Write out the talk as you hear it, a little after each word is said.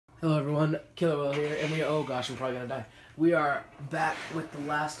Hello everyone, Killer Will here, and oh gosh, I'm probably gonna die. We are back with The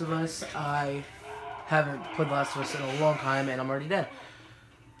Last of Us. I haven't played The Last of Us in a long time, and I'm already dead.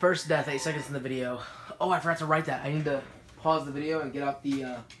 First death, 8 seconds in the video. Oh, I forgot to write that. I need to pause the video and get out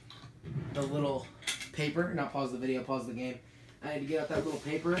the little paper. Not pause the video, pause the game. I need to get out that little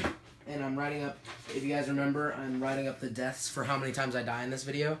paper, and I'm writing up, if you guys remember, I'm writing up the deaths for how many times I die in this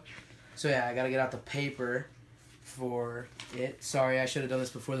video. So yeah, I gotta get out the paper for it. Sorry, I should have done this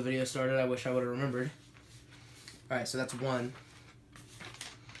before the video started. I wish I would have remembered. Alright, so that's 1. I'm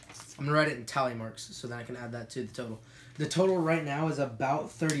going to write it in tally marks so then I can add that to the total. The total right now is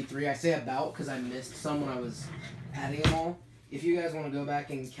about 33. I say about because I missed some when I was adding them all. If you guys want to go back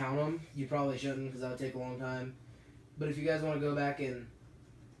and count them, you probably shouldn't because that would take a long time. But if you guys want to go back and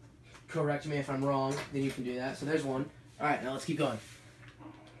correct me if I'm wrong, then you can do that. So there's 1. Alright, now let's keep going.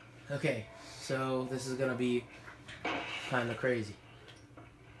 Okay, so this is going to be kind of crazy.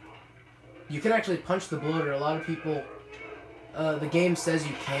 You can actually punch the bloater. A lot of people, the game says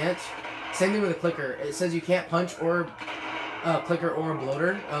you can't. Same thing with a clicker. It says you can't punch or clicker or a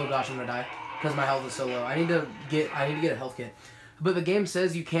bloater. Oh gosh, I'm gonna die because my health is so low. I need to get a health kit. But the game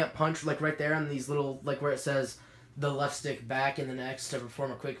says you can't punch, like right there on these little, like where it says the left stick back and then X to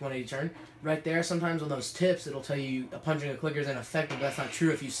perform a quick 180 turn. Right there, sometimes on those tips, it'll tell you punching a clicker is ineffective. But that's not true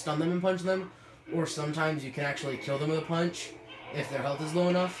if you stun them and punch them. Or sometimes you can actually kill them with a punch if their health is low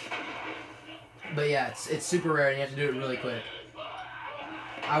enough. But yeah, it's super rare and you have to do it really quick.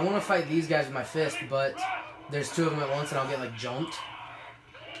 I want to fight these guys with my fist, but there's 2 of them at once and I'll get like jumped.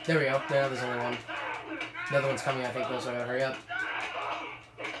 There we go. There's only 1. The other one's coming, I think, though, so I gotta hurry up.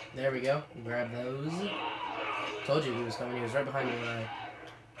 There we go. Grab those. Told you he was coming. He was right behind me when I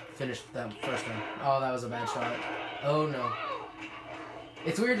finished that first one. Oh, that was a bad shot. Oh no.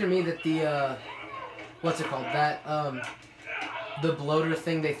 It's weird to me that the what's it called? That, the bloater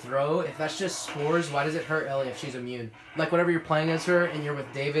thing they throw, if that's just spores, why does it hurt Ellie if she's immune? Like, whenever you're playing as her and you're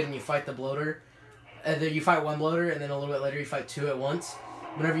with David and you fight the bloater, and then you fight 1 bloater and then a little bit later you fight 2 at once.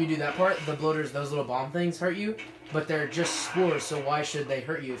 Whenever you do that part, the bloaters, those little bomb things hurt you, but they're just spores, so why should they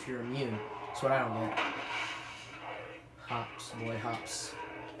hurt you if you're immune? That's what I don't get. Hops, boy, hops.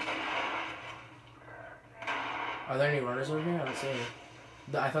 Are there any runners over here? I don't see any.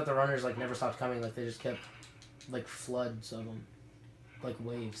 I thought the runners, like, never stopped coming. Like, they just kept, like, floods of them. Like,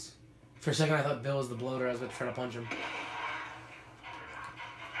 waves. For a second, I thought Bill was the bloater. I was about to try to punch him.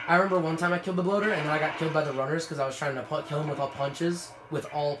 I remember one time I killed the bloater, and then I got killed by the runners because I was trying to kill him with all punches.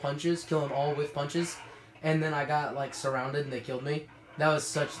 Kill him all with punches. And then I got, like, surrounded, and they killed me. That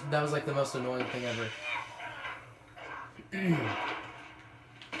was, like, the most annoying thing ever.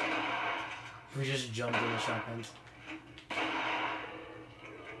 We just jumped in the shotguns.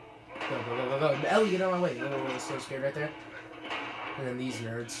 Go, go, go, go, go. Ellie, get out of my way. Oh, I was so scared right there. And then these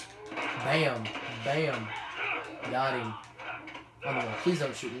nerds. Bam. Bam. Got him. On the wall. Please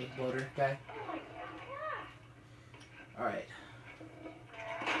don't shoot me, bloater guy. Alright.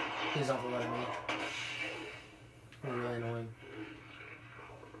 Please don't let me. You're really annoying.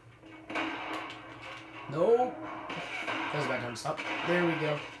 Nope. That was a bad time to stop. There we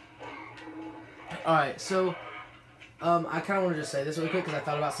go. Alright, so I kind of want to just say this really quick because I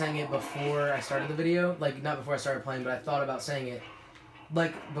thought about saying it before I started the video. Like, not before I started playing, but I thought about saying it.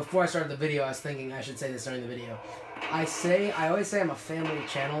 Like, before I started the video, I was thinking I should say this during the video. I always say I'm a family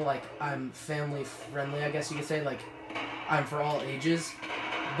channel. Like, I'm family friendly, I guess you could say. Like, I'm for all ages.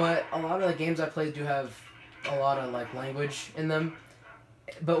 But a lot of the games I play do have a lot of, like, language in them.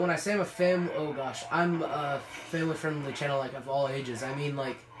 But when I say I'm I'm a family friendly channel, like, of all ages. I mean,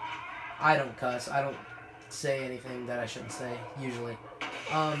 like, I don't cuss. I don't say anything that I shouldn't say, usually.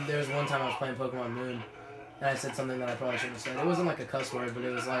 There was one time I was playing Pokemon Moon, and I said something that I probably shouldn't have said. It wasn't like a cuss word, but it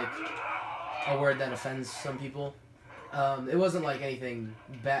was like a word that offends some people. It wasn't like anything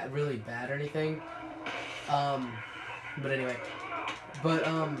really bad or anything. But anyway. But,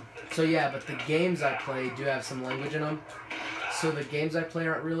 so yeah, but the games I play do have some language in them. So the games I play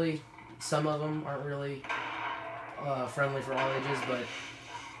aren't really, some of them aren't really friendly for all ages, but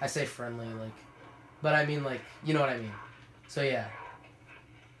I say friendly, like, but I mean, like, you know what I mean. So, yeah.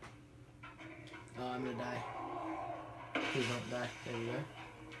 Oh, I'm gonna die. Please don't die. There we go.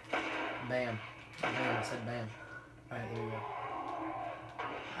 Bam. Bam, I said bam. Alright, there we go.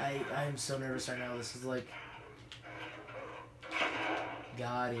 I am so nervous right now. This is like...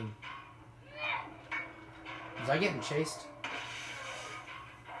 Got him. Was I getting chased?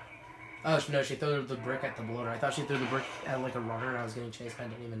 Oh, no, she threw the brick at the bloater. I thought she threw the brick at, like, a runner, and I was getting chased. I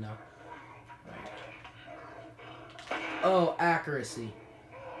didn't even know. Right. Oh, accuracy.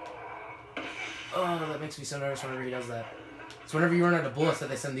 Oh, that makes me so nervous whenever he does that. So whenever you run out of bullets that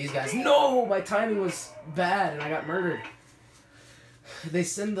they send these guys. No! My timing was bad and I got murdered. They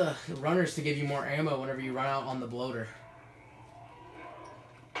send the runners to give you more ammo whenever you run out on the bloater.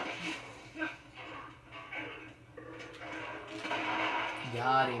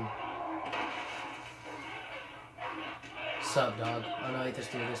 Got him. Sup, dog? Oh no, I hate this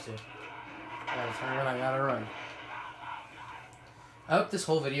dude, this dude. I gotta turn, I gotta run. I hope this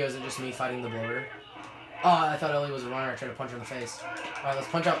whole video isn't just me fighting the bloater. Oh, I thought Ellie was a runner. I tried to punch her in the face. Alright, let's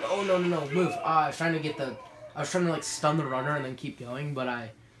punch out. Oh, no, move. I was trying to get the... I was trying to, like, stun the runner and then keep going, but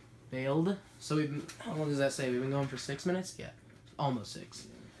I failed. So we've been... How long does that say? We've been going for 6 minutes? Yeah. Almost 6.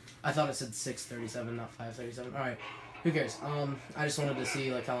 I thought it said 6:37, not 5:37. Alright. Who cares? I just wanted to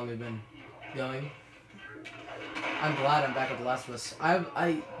see, like, how long we've been going. I'm glad I'm back at The Last of Us.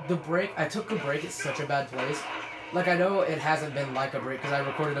 I took a break at such a bad place. Like, I know it hasn't been like a break because I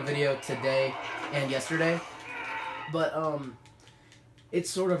recorded a video today and yesterday. But, it's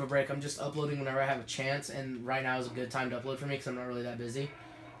sort of a break. I'm just uploading whenever I have a chance, and right now is a good time to upload for me because I'm not really that busy.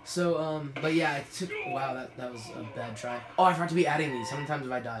 So, but yeah, I took... Wow, that was a bad try. Oh, I forgot to be adding these. How many times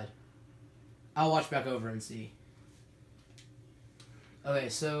have I died? I'll watch back over and see. Okay,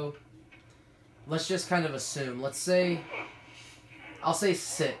 so... Let's just kind of assume. Let's say... I'll say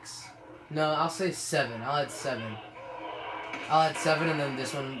 6. No, I'll say 7. I'll add 7. I'll add 7, and then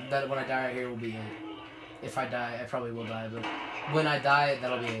this one, that when I die right here, will be 8. If I die, I probably will die, but when I die,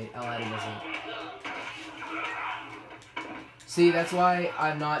 that'll be 8. I'll add it as 8. See, that's why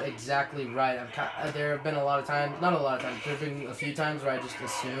I'm not exactly right. There have been a lot of times, not a lot of times, there have been a few times where I just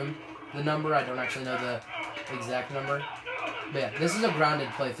assume the number. I don't actually know the exact number. But yeah, this is a grounded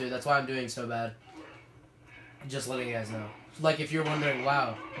playthrough. That's why I'm doing so bad. Just letting you guys know. Like, if you're wondering,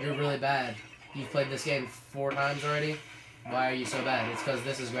 wow, you're really bad. You've played this game 4 times already. Why are you so bad? It's because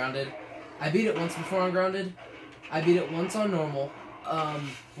this is grounded. I beat it once before on grounded. I beat it once on normal,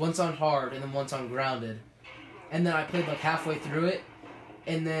 once on hard, and then once on grounded. And then I played like halfway through it,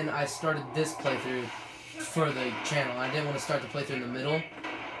 and then I started this playthrough for the channel. I didn't want to start the playthrough in the middle,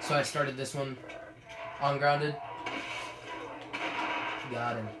 so I started this one on grounded.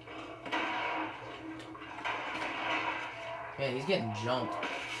 Got him. Man, he's getting jumped.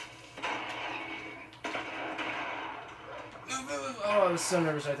 Oh, I was so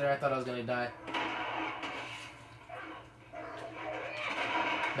nervous right there. I thought I was going to die.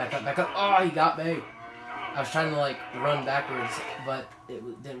 Back up, back up. Oh, he got me. I was trying to, like, run backwards, but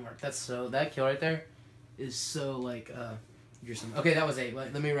it didn't work. That kill right there is so, like, gruesome. Okay, that was 8.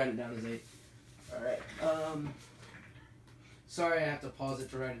 Let me write it down as 8. Alright, sorry I have to pause it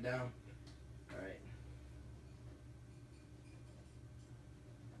to write it down. Alright.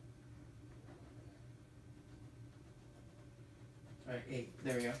 Alright, 8.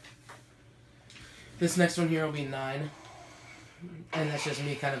 There we go. This next one here will be 9. And that's just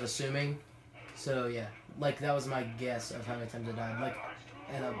me kind of assuming. So, yeah. Like, that was my guess of how many times I died. Like,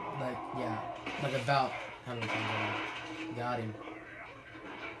 and, yeah. Like, about how many times I died. Got him.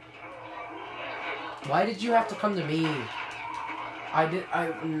 Why did you have to come to me? I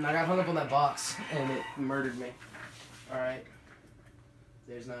got hung up on that box, and it murdered me. Alright.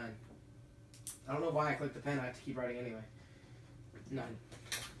 There's 9. I don't know why I clicked the pen. I have to keep writing anyway. 9.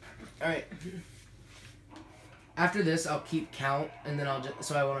 Alright. After this, I'll keep count, and then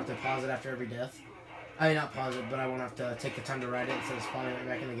so I won't have to pause it after every death. I mean, not pause it, but I won't have to take the time to write it instead of spawning it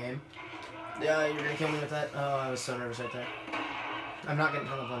back in the game. Yeah, you're gonna kill me with that? Oh, I was so nervous right there. I'm not getting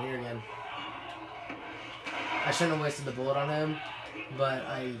hung up on here again. I shouldn't have wasted the bullet on him, but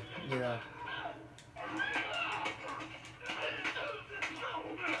you know.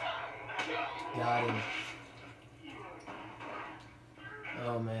 Got him.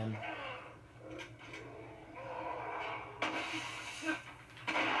 Oh, man.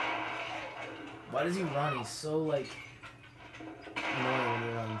 Why does he run? He's so, like, annoying when he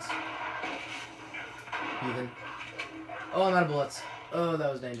runs. Even. Oh, I'm out of bullets. Oh,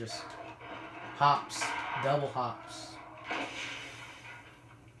 that was dangerous. Hops. Double hops.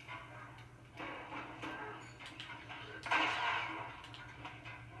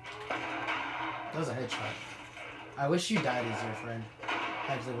 That was a headshot. I wish you died easier, friend.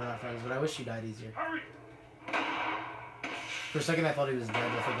 Actually, we're not friends, but I wish you died easier. For a second, I thought he was dead.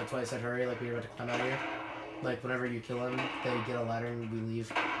 I think that's why I said hurry, like we were about to come out of here. Like, whenever you kill him, they get a ladder and we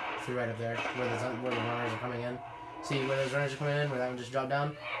leave through right up there, where the runners are coming in. See, where those runners are coming in, where that one just dropped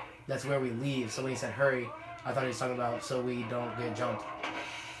down? That's where we leave. So when he said hurry, I thought he was talking about so we don't get jumped.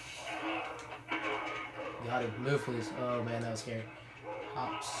 Got him. Move, please. Oh, man, that was scary.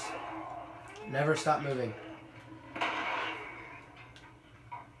 Hops. Never stop moving.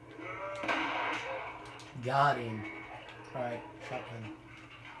 Got him. Alright, shotgun.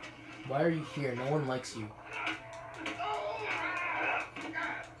 Why are you here? No one likes you.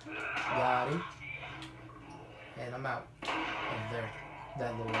 Got him. And I'm out of there.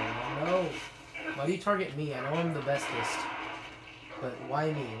 That little area. No! Why do you target me? I know I'm the bestest. But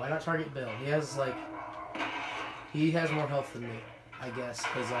why me? Why not target Bill? He has, like... He has more health than me, I guess,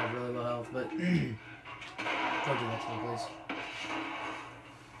 because I have really low health, but... Don't do that to me, please.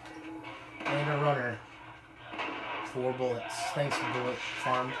 And a runner. 4 bullets. Thanks, bullet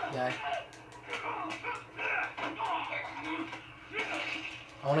farm guy.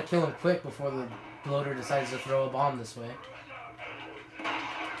 I want to kill him quick before the bloater decides to throw a bomb this way.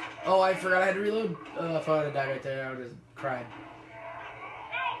 Oh, I forgot I had to reload. If I would have died right there, I would have cried.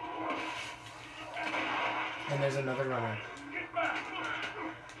 And there's another runner.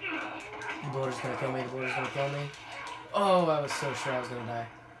 The bloater's gonna kill me. The bloater's gonna kill me. Oh, I was so sure I was gonna die.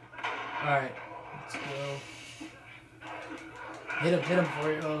 Alright, let's go. Hit him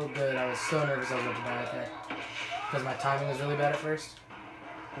for you. Oh, good. I was so nervous I was about to die right there. Because my timing was really bad at first.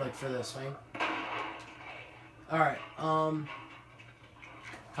 Like, for the swing. Alright, how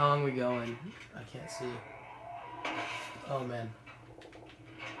long we going? I can't see. Oh, man.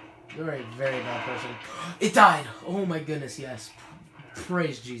 You're a very bad person. It died! Oh, my goodness, yes.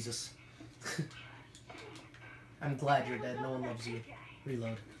 Praise Jesus. I'm glad you're dead. No one loves you.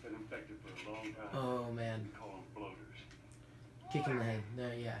 Reload. Oh, man. Kick in the head.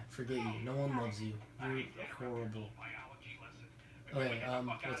 Yeah, forget you. No one loves you. You're horrible. Okay,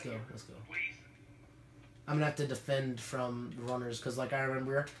 let's go. I'm gonna have to defend from the runners, because, like, I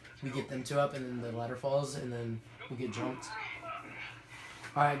remember we get them 2 up, and then the ladder falls, and then we get jumped.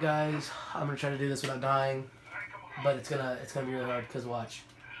 Alright, guys. I'm gonna try to do this without dying, but it's gonna be really hard, because watch.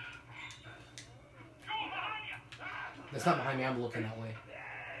 That's not behind me. I'm looking that way,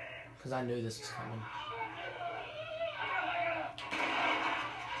 because I knew this was coming.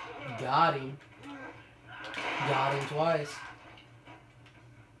 Got him. Got him twice.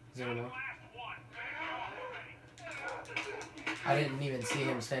 Is there more? I didn't even see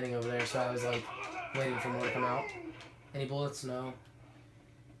him standing over there, so I was like waiting for more to come out. Any bullets? No.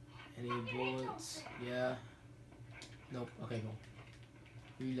 Any bullets? Yeah. Nope. Okay, go.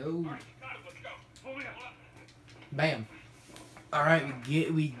 Reload. Bam. Alright,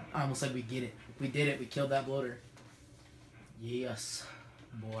 I almost said we get it. We did it. We killed that bloater. Yes.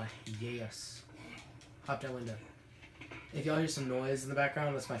 Boy, yes. Hop that window. If y'all hear some noise in the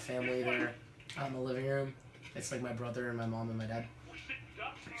background, that's my family. They're out in the living room. It's like my brother and my mom and my dad.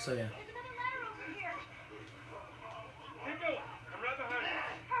 So yeah.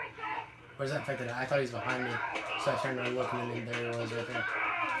 Where's that infected? I thought he was behind me, so I turned around and looked, and then there he was right there.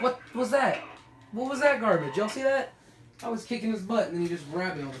 What was that? What was that garbage? Y'all see that? I was kicking his butt, and then he just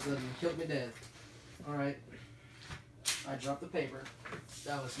grabbed me all of a sudden and killed me dead. Alright. I dropped the paper.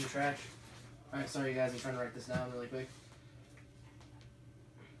 That was some trash. Alright, sorry guys, I'm trying to write this down really quick.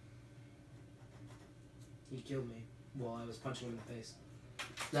 He killed me while I was punching him in the face.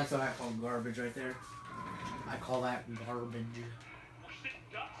 That's what I call garbage right there. I call that garbage.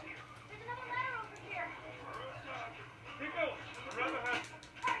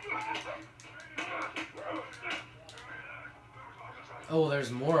 Oh,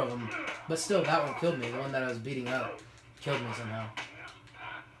 there's more of them. But still, that one killed me. The one that I was beating up killed me somehow.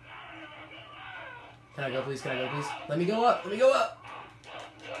 Can I go, please? Can I go, please? Let me go up! Let me go up!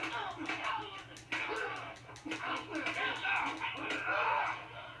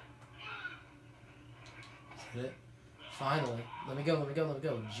 Is that it? Finally. Let me go, let me go, let me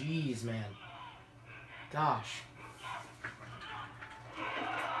go. Jeez, man. Gosh.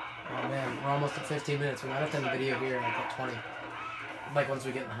 Oh, man. We're almost at 15 minutes. We might have to end the video here like at 20. Like once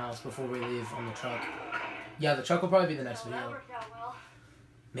we get in the house before we leave on the truck. Yeah, the truck will probably be the next video.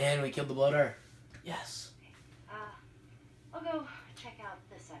 Man, we killed the bloater. Yes. I'll go check out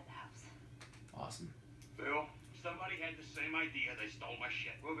this side of the house. Awesome. Phil, somebody had the same idea. They stole my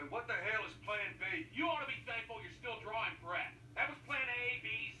shit. Well, then what the hell is plan B? You ought to be thankful you're still drawing correct. That was plan A,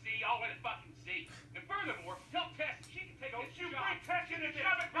 B, C, all the way to fucking Z. And furthermore, tell Tess she can take this job. Bring Tess into this.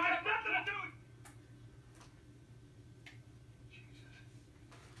 I have nothing to do with it. Jesus.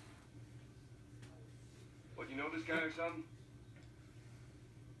 What, you know this guy or something?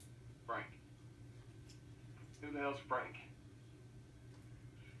 Frank. Who the hell's Frank?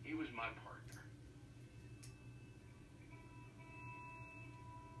 He was my partner.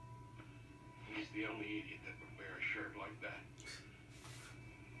 He's the only idiot that would wear a shirt like that.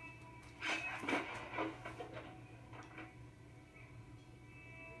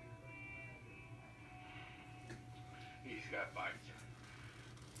 He's got bites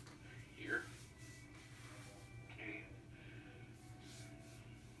here and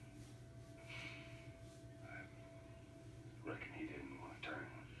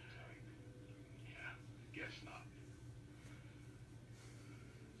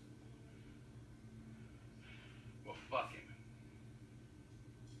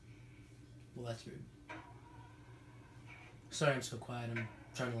Well, that's rude. Sorry I'm so quiet. I'm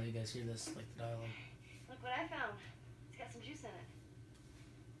trying to let you guys hear this, like the dialogue. Look what I found. It's got some juice in it.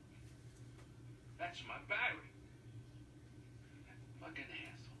 That's my battery. That fucking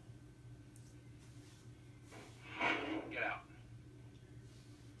asshole. Get out.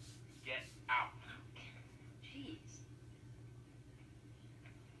 Get out. Jeez.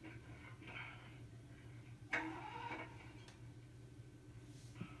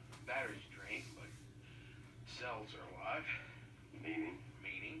 Battery's drained, but cells are alive. Meaning?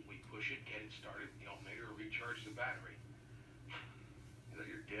 Meaning, we push it, get it started, the alternator will recharge the battery. Is that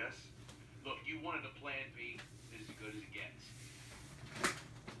your guess? Look, you wanted a plan B. This is as good as it gets.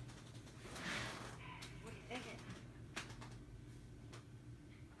 What are you thinking?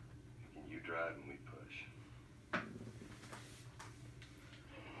 You drive and we push.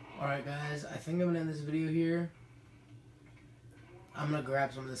 Alright guys, I think I'm going to end this video here. I'm going to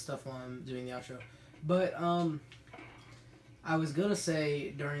grab some of this stuff while I'm doing the outro. But, I was going to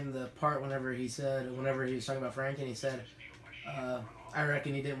say during the part whenever he was talking about Frank, and he said, I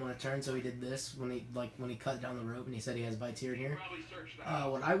reckon he didn't want to turn, so he did this when he cut down the rope, and he said he has bites here and here.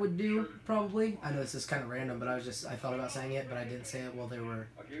 What I would do, probably, I know this is kind of random, but I thought about saying it, but I didn't say it while they were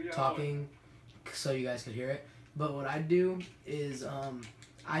talking, so you guys could hear it. But what I'd do is,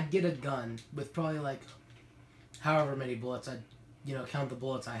 I'd get a gun with probably like, however many bullets, I'd, count the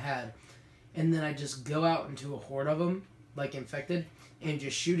bullets I had, and then I'd just go out into a horde of them, like infected, and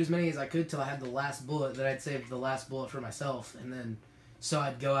just shoot as many as I could till I had the last bullet. That I'd save the last bullet for myself, and then so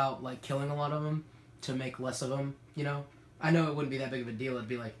I'd go out like killing a lot of them to make less of them. I know it wouldn't be that big of a deal. It'd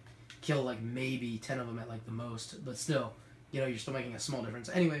be like kill like maybe 10 of them at like the most, but still, you're still making a small difference.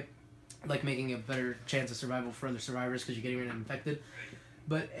 Anyway, like making a better chance of survival for other survivors because you're getting rid of infected.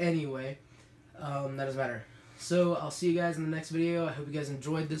 But anyway, that doesn't matter. So I'll see you guys in the next video. I hope you guys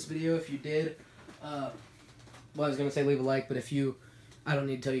enjoyed this video. If you did, well, I was going to say leave a like, but if you, I don't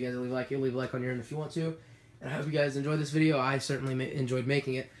need to tell you guys to leave a like. You'll leave a like on your end if you want to. And I hope you guys enjoyed this video. I certainly enjoyed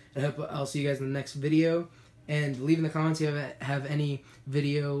making it. And I hope I'll see you guys in the next video. And leave in the comments if you have any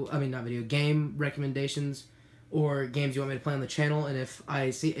game recommendations or games you want me to play on the channel. And if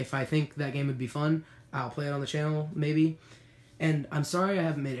I think that game would be fun, I'll play it on the channel, maybe. And I'm sorry I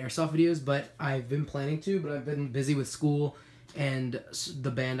haven't made airsoft videos, but I've been planning to, but I've been busy with school and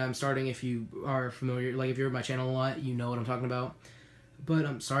the band I'm starting. If you are familiar, like if you're on my channel a lot, you know what I'm talking about. But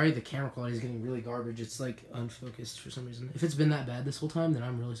I'm sorry, the camera quality is getting really garbage. It's like unfocused for some reason. If it's been that bad this whole time, then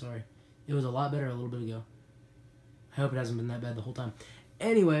I'm really sorry. It was a lot better a little bit ago. I hope it hasn't been that bad the whole time.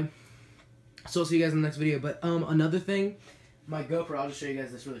 Anyway, so I'll see you guys in the next video. But another thing, my GoPro, I'll just show you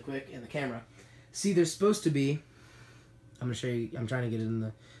guys this really quick in the camera. See, there's supposed to be, I'm going to show you, I'm trying to get it in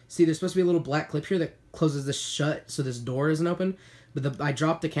the, see, there's supposed to be a little black clip here that closes this shut so this door isn't open. But I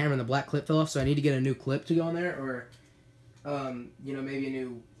dropped the camera and the black clip fell off, so I need to get a new clip to go on there, or, maybe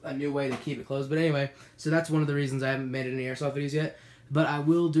a new way to keep it closed. But anyway, so that's one of the reasons I haven't made any airsoft videos yet. But I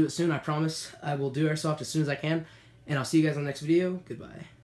will do it soon, I promise. I will do airsoft as soon as I can. And I'll see you guys in the next video. Goodbye.